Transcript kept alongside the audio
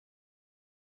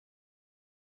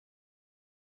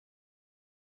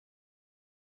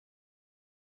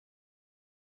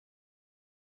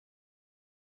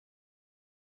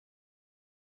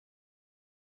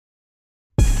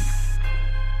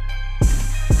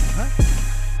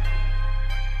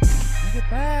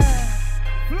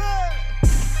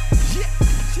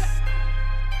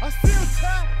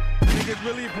niggas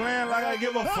really playing like I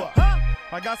give a fuck.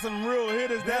 I got some real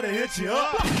hitters that'll hit you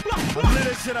up. I live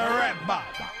this shit I rap about.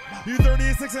 You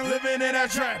 36 and living in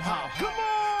that trap house. Come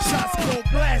on. Shots go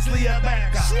blast, leave your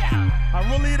back out. I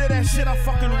really did that shit I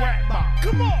fucking rap about.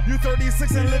 Come on. You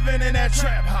 36 and living in that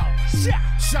trap house.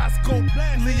 Shots go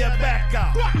blast, leave your back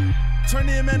out. Turn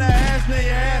him in the ass, now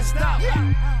your ass stop.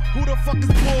 Who the fuck is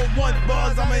pull one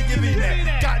buzz? I'ma give you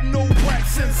that. Got no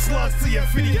wax and slugs to your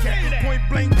fitty cat. Point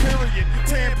blank period.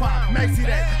 Tampon, maxi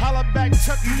that. Holla back,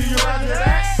 Chucky, do you ride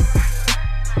that?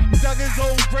 Dug his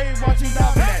old grave, watching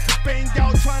dive that. Bang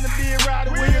out trying to be a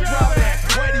rider where you drive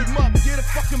at. Wet him up, get a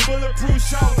fucking bulletproof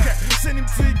shower cap. Send him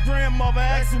to your grandmother,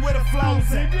 ask him where the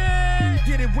flowers at.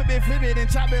 Get it, whip it, flip it, and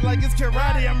chop it like it's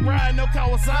karate. I'm riding no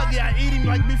Kawasaki, I eat him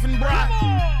like beef and broccoli.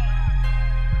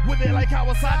 Whip it like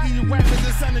Kawasaki, you rappers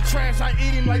is sending trash. I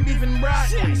eat him like beef and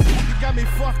broccoli. You got me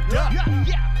fucked up.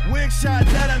 Wig shot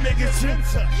that I make it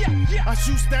chinta. I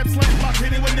shoot stab slam box,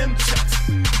 hit it with them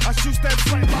chucks. I shoot stab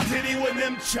slam box, hit it with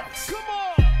them chucks. Come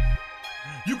on.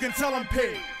 You can tell I'm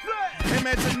paid. Him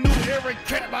at your new era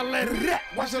cap, I let it rap.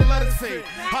 Watch the letters fade.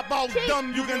 Hop out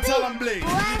dumb, you can tell I'm blade.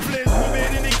 FLIZZ, move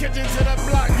it in the kitchen to the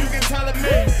block, you can tell it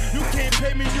me. You can't